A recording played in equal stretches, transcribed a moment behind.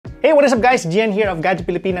Hey, what is up guys? Gian here of Gadget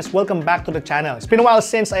Pilipinas. Welcome back to the channel. It's been a while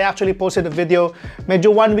since I actually posted a video.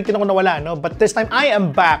 Medyo 1 week din ako nawala, no? But this time I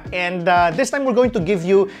am back, and this time we're going to give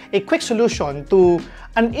you a quick solution to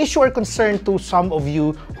an issue or concern to some of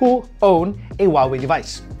you who own a Huawei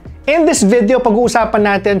device. In this video, pag-uusapan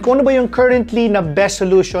natin kung ano ba yung currently na best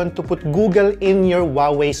solution to put Google in your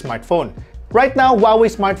Huawei smartphone. Right now,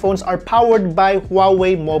 Huawei smartphones are powered by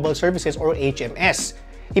Huawei Mobile Services or HMS.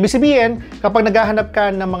 Ibig sabihin, kapag naghahanap ka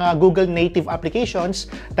ng mga Google native applications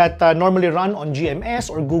that normally run on GMS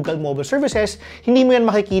or Google Mobile Services, hindi mo yan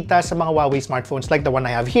makikita sa mga Huawei smartphones like the one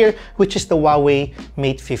I have here, which is the Huawei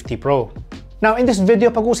Mate 50 Pro. Now, in this video,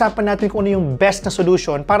 pag-uusapan natin kung ano yung best na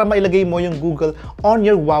solution para mailagay mo yung Google on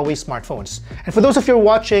your Huawei smartphones. And for those of you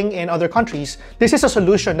watching in other countries, this is a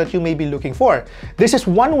solution that you may be looking for. This is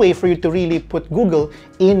one way for you to really put Google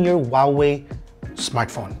in your Huawei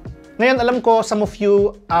smartphone. Ngayon, alam ko, some of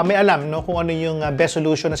you may alam no, kung ano yung best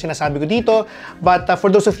solution na sinasabi ko dito. But for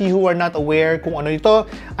those of you who are not aware kung ano ito,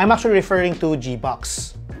 I'm actually referring to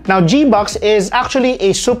GBox. Now, GBox is actually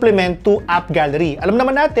a supplement to App Gallery. Alam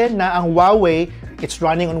naman natin na ang Huawei, it's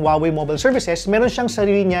running on Huawei Mobile Services, meron siyang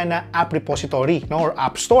sarili niya na app repository no, or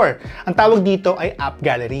app store. Ang tawag dito ay App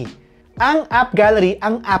Gallery. Ang App Gallery,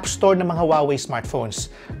 ang App Store ng mga Huawei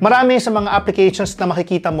smartphones. Marami sa mga applications na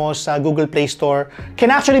makikita mo sa Google Play Store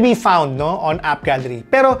can actually be found no, on App Gallery.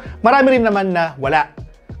 Pero marami rin naman na wala.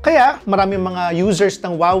 Kaya marami mga users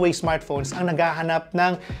ng Huawei smartphones ang naghahanap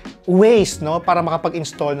ng ways no, para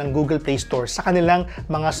makapag-install ng Google Play Store sa kanilang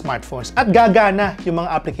mga smartphones. At gagana yung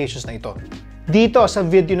mga applications na ito. Dito sa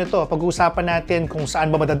video na to, pag-uusapan natin kung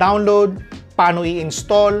saan ba mada-download, paano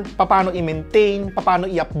i-install, paano i-maintain, paano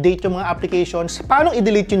i-update yung mga applications, paano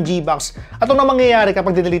i-delete yung GBox, at ano mangyayari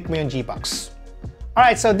kapag i-delete mo yung GBox.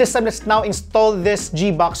 Alright, so this time let's now install this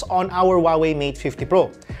GBox on our Huawei Mate 50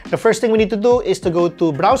 Pro. The first thing we need to do is to go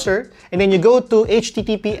to browser, and then you go to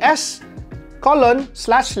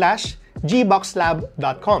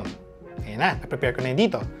https://gboxlab.com. Ayan na, na-prepare ko na yun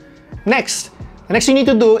dito. Next, the next you need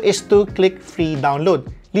to do is to click free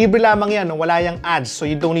download. Libre lamang yan, no? Wala yung ads, so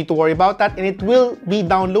you don't need to worry about that, and it will be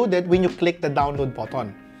downloaded when you click the download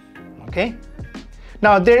button. Okay?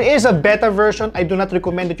 Now, there is a beta version. I do not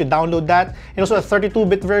recommend that you download that. And also a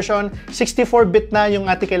 32-bit version. 64-bit na yung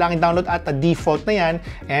ating kailangan download at a default na yan.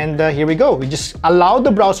 And here we go. We just allow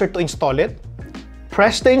the browser to install it.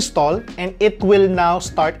 Press the install, and it will now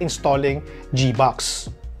start installing GBox.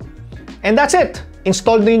 And that's it.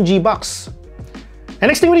 Installed na yung GBox. The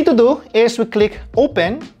next thing we need to do is we click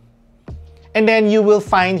Open, and then you will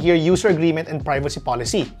find here User Agreement and Privacy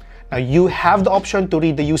Policy. Now, you have the option to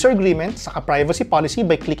read the user agreement sa privacy policy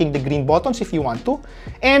by clicking the green buttons if you want to.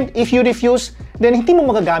 And if you refuse, then hindi mo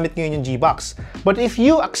magagamit ngayon yung GBox. But if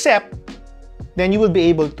you accept, then you will be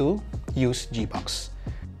able to use GBox.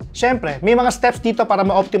 Siyempre, may mga steps dito para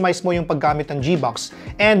ma-optimize mo yung paggamit ng GBox.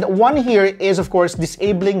 And one here is, of course,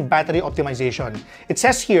 disabling battery optimization. It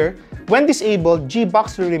says here, when disabled,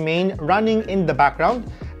 GBox will remain running in the background.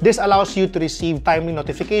 This allows you to receive timely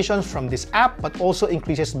notifications from this app, but also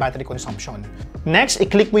increases battery consumption. Next,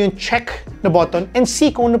 i-click mo yung check na button and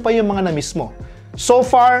see kung ano pa yung mga na-miss mo. So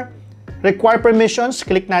far, require permissions.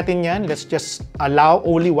 Click natin yan. Let's just allow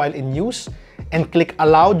only while in use. And click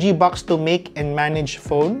Allow GBox to make and manage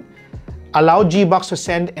phone. Allow GBox to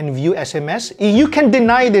send and view SMS. You can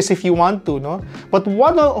deny this if you want to, no? But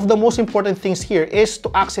one of the most important things here is to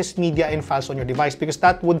access media and files on your device, because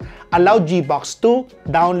that would allow GBox to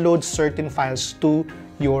download certain files to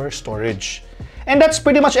your storage. And that's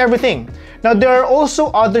pretty much everything. Now, there are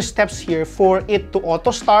also other steps here for it to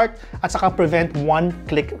auto-start at saka prevent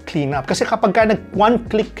one-click cleanup. Kasi kapag ka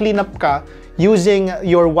nag-one-click cleanup ka using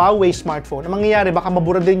your Huawei smartphone, ang mangyayari, baka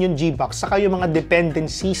mabura din yung GBox, saka yung mga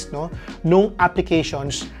dependencies no, nung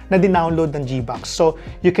applications na dinownload ng GBox. So,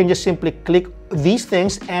 you can just simply click these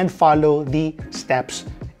things and follow the steps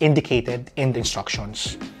indicated in the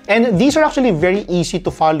instructions. And these are actually very easy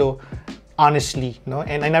to follow, honestly, no?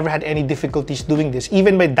 And I never had any difficulties doing this.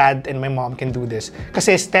 Even my dad and my mom can do this.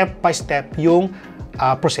 Kasi step by step yung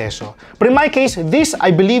proseso. But in my case, I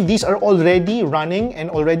believe these are already running and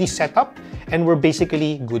already set up, and we're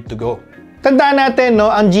basically good to go. Tandaan natin, no,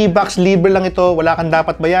 ang GBox, libre lang ito, wala kang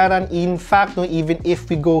dapat bayaran. In fact, no, even if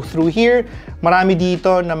we go through here, marami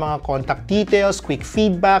dito na mga contact details, quick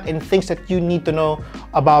feedback, and things that you need to know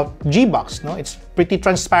about GBox. No? It's pretty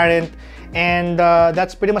transparent, and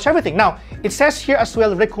that's pretty much everything. Now, it says here as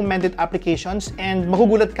well, recommended applications, and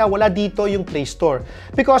magugulat ka, wala dito yung Play Store.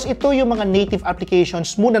 Because ito yung mga native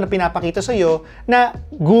applications muna na pinapakita sa'yo na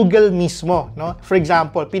Google mismo. No? For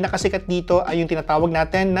example, pinakasikat dito ay yung tinatawag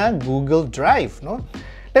natin na Google Drive. No?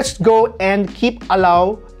 let's go and keep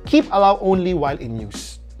allow only while in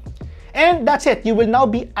use. And that's it. You will now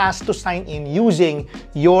be asked to sign in using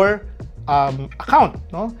your account,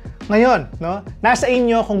 no? Ngayon, no, nasa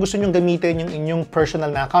inyo kung gusto nyong gamitin yung inyong personal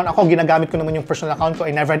na account. Ako, ginagamit ko naman yung personal account ko.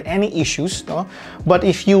 I never had any issues, no? But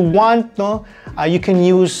if you want, no, you can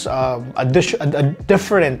use a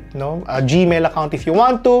different, no, Gmail account if you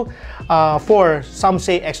want to, for some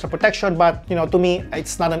say extra protection. But, you know, to me,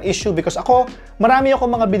 it's not an issue because ako, marami ako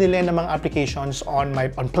mga binili ng mga applications on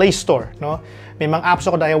Play Store, no? May mga apps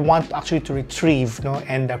ako that I want actually to retrieve, no,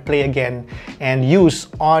 and play again and use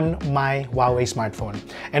on my Huawei smartphone.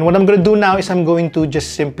 And what I'm going to do now is I'm going to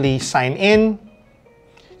just simply sign in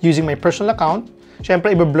using my personal account. Siyempre,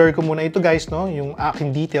 i-blur ko muna ito guys, no, yung aking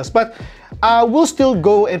details. But we'll still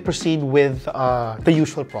go and proceed with the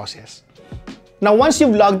usual process. Now, once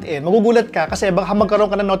you've logged in, magugulat ka kasi baka magkaroon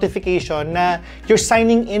ka ng notification na you're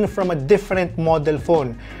signing in from a different model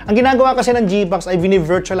phone. Ang ginagawa kasi ng GBox ay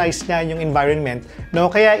vini-virtualize niya yung environment, no?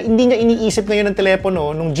 Kaya hindi niya iniisip ngayon ng telepono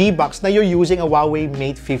ng GBox na you're using a Huawei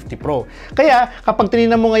Mate 50 Pro. Kaya kapag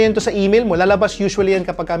tinignan mo ngayon to sa email mo, lalabas usually yan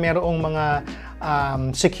kapag mayroong mga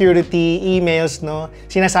security emails, no?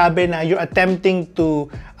 Sinasabi na you're attempting to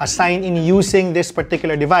sign in using this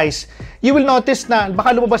particular device. You will notice na baka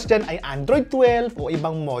lumabas dyan ay Android 12 o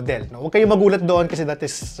ibang model, no? Huwag kayong magulat doon kasi that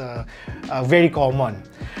is very common.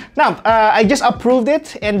 Now, I just approved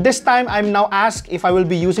it and this time I'm now asked if I will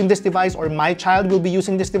be using this device or my child will be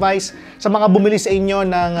using this device. Sa mga bumili sa inyo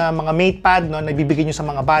ng mga MatePad, no, na ibibigay nyo sa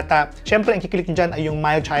mga bata, syempre ang kiklik nyo dyan ay yung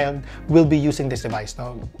my child will be using this device,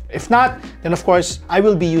 no? If not, then of course, I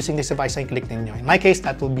will be using this device na i-click ninyo. In my case,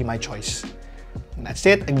 that will be my choice. And that's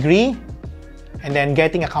it. Agree. And then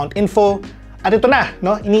getting account info. At ito na,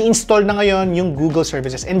 no? Ini-install na ngayon yung Google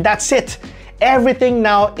services. And that's it. Everything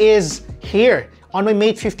now is here on my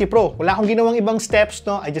Mate 50 Pro. Wala akong ginawang ibang steps,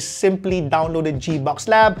 no? I just simply downloaded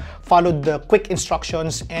GBox Lab, followed the quick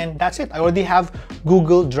instructions, and that's it. I already have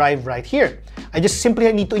Google Drive right here. I just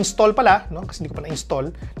simply need to install pala, no? Kasi hindi ko pa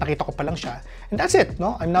na-install. Nakita ko pa lang siya. And that's it,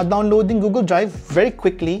 no? I'm now downloading Google Drive very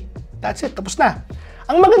quickly. That's it. Tapos na.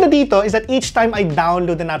 Ang maganda dito is that each time I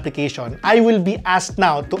download an application, I will be asked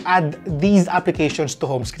now to add these applications to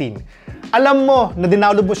home screen. Alam mo na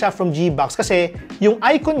dinownload mo siya from GBox kasi yung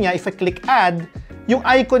icon niya, if I click add, yung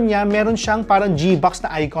icon niya, meron siyang parang GBox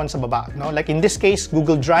na icon sa baba, no? Like in this case,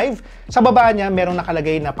 Google Drive. Sa baba niya, merong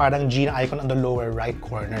nakalagay na parang G na icon on the lower right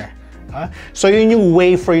corner. So yun yung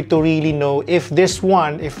way for you to really know if this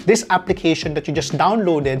application that you just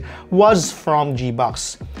downloaded was from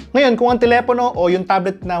GBox. Ngayon, kung ang telepono o yung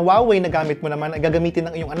tablet na Huawei na gamit mo naman ay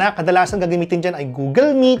gagamitin ng iyong anak, kadalasan gagamitin dyan ay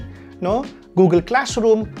Google Meet, no? Google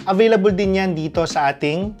Classroom, available din yan dito sa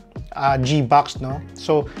ating GBox, no?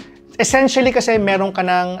 So, essentially kasi meron ka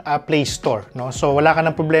ng Play Store, no? So wala ka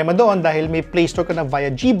ng problema doon dahil may Play Store ka na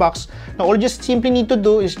via GBox. Now all you just simply need to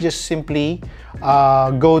do is just simply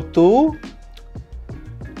go to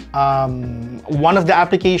one of the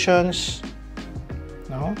applications,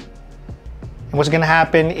 no? And what's gonna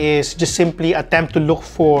happen is just simply attempt to look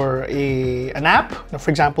for an app, for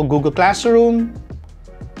example, Google Classroom.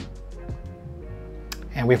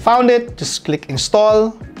 And we found it. Just click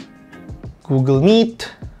install, Google Meet.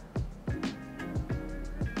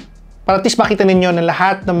 Para at least makita ninyo na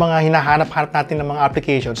lahat ng mga hinahanap-hanap natin ng mga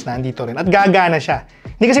applications na andito rin. At gagana siya.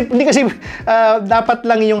 Hindi kasi dapat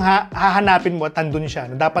lang yung hahanapin mo at andun siya.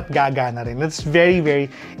 Dapat gagana rin. That's very,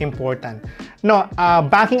 very important. No,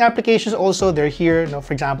 banking applications also, they're here. No?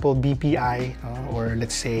 For example, BPI, no? Or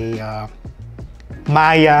let's say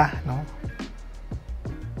Maya. No?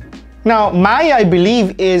 Now, Maya, I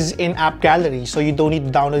believe, is in App Gallery. So you don't need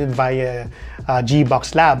to download it via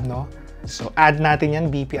GBox Lab. No? So add natin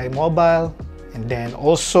yan, BPI Mobile. And then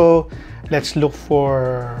also, let's look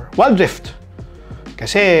for Wild Rift.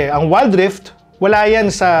 Kasi ang Wild Rift, wala yan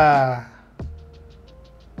sa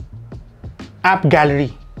App Gallery.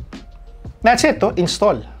 That's it, oh,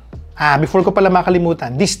 install. Before ko pala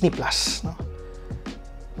makalimutan, Disney Plus. No?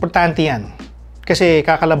 Importante yan. Kasi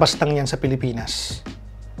kakalabas lang yan sa Pilipinas.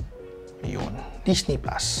 Yun, Disney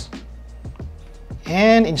Plus.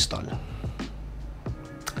 And install.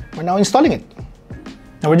 We're now installing it.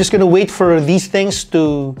 Now we're just going to wait for these things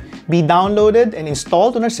to be downloaded and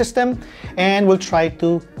installed on our system, and we'll try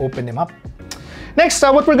to open them up. Next,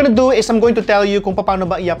 what we're going to do is I'm going to tell you kung paano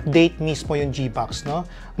ba i-update mismo yung GBox, no?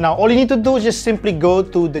 Now, all you need to do is just simply go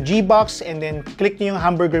to the GBox and then click nyo yung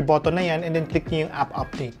hamburger button na yan and then click nyo yung app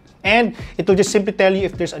update. And it will just simply tell you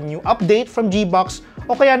if there's a new update from GBox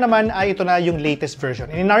o kaya naman ay ito na yung latest version.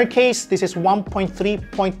 And in our case, this is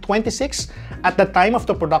 1.3.26. At the time of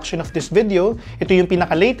the production of this video, ito yung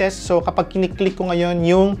pinaka-latest. So kapag kiniklik ko ngayon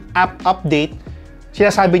yung app update,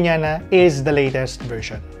 sinasabi niya na is the latest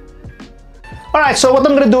version. Alright, so what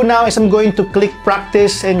I'm gonna do now is I'm going to click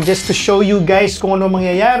practice and just to show you guys kung ano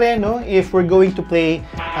mangyayari, no, if we're going to play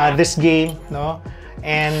this game, no,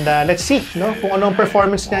 and let's see, no, kung ano ang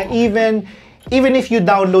performance niya even if you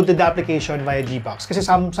downloaded the application via GBox. Kasi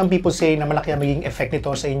some people say na malaki ang magiging effect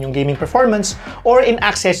nito sa inyong gaming performance or in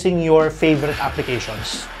accessing your favorite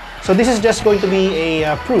applications. So this is just going to be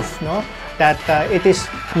a proof, no, that it is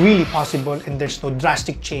really possible and there's no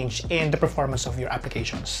drastic change in the performance of your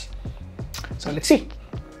applications. So let's see.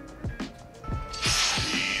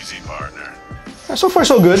 Easy, partner. So far,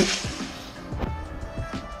 so good.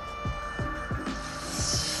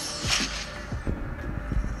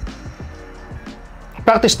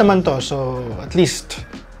 Practice naman to, so at least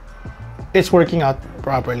it's working out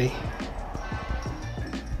properly.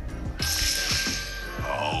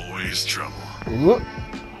 Always trouble. Ooh.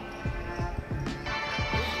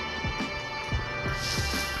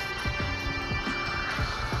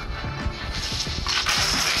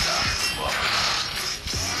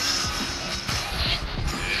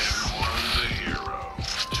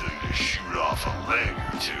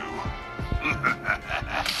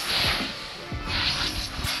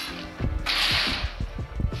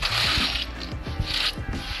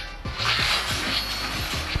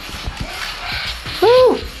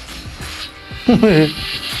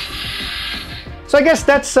 So I guess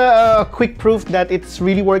that's a quick proof that it's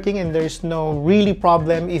really working and there's no really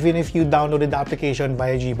problem even if you downloaded the application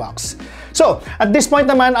via GBox. So at this point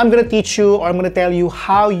naman, I'm gonna teach you or I'm gonna tell you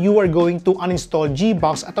how you are going to uninstall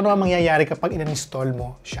GBox at ano ang mangyayari kapag in-install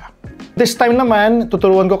mo siya. This time naman,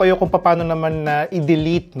 tuturuan ko kayo kung paano naman na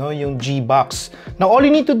i-delete, no, yung GBox. Now all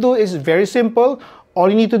you need to do is very simple. All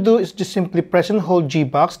you need to do is just simply press and hold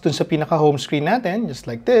GBox dun sa pinaka-home screen natin, just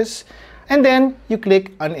like this. And then you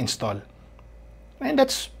click uninstall. And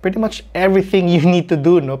that's pretty much everything you need to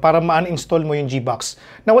do, no, para ma-uninstall mo yung GBox.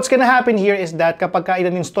 Now, what's gonna happen here is that kapag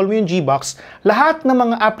i-install mo yung GBox, lahat ng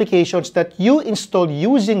mga applications that you install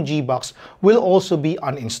using GBox will also be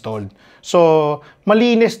uninstalled. So,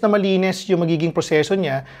 malinis na malinis yung magiging proseso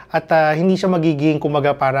niya at hindi siya magiging,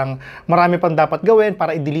 kumaga, parang marami pang dapat gawin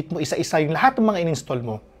para i-delete mo isa-isa yung lahat ng mga in-install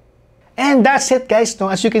mo. And that's it, guys.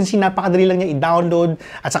 No? As you can see, napakadali lang niya i-download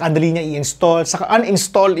at saka dali niya i-install, saka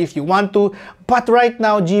uninstall if you want to. But right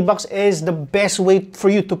now, GBox is the best way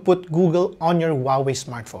for you to put Google on your Huawei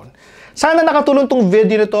smartphone. Sana nakatulong tong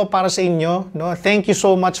video nito para sa inyo. No? Thank you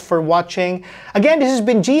so much for watching. Again, this has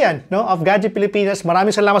been Gian, no, of Gadget Pilipinas.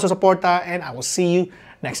 Maraming salamat sa suporta and I will see you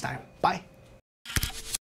next time. Bye!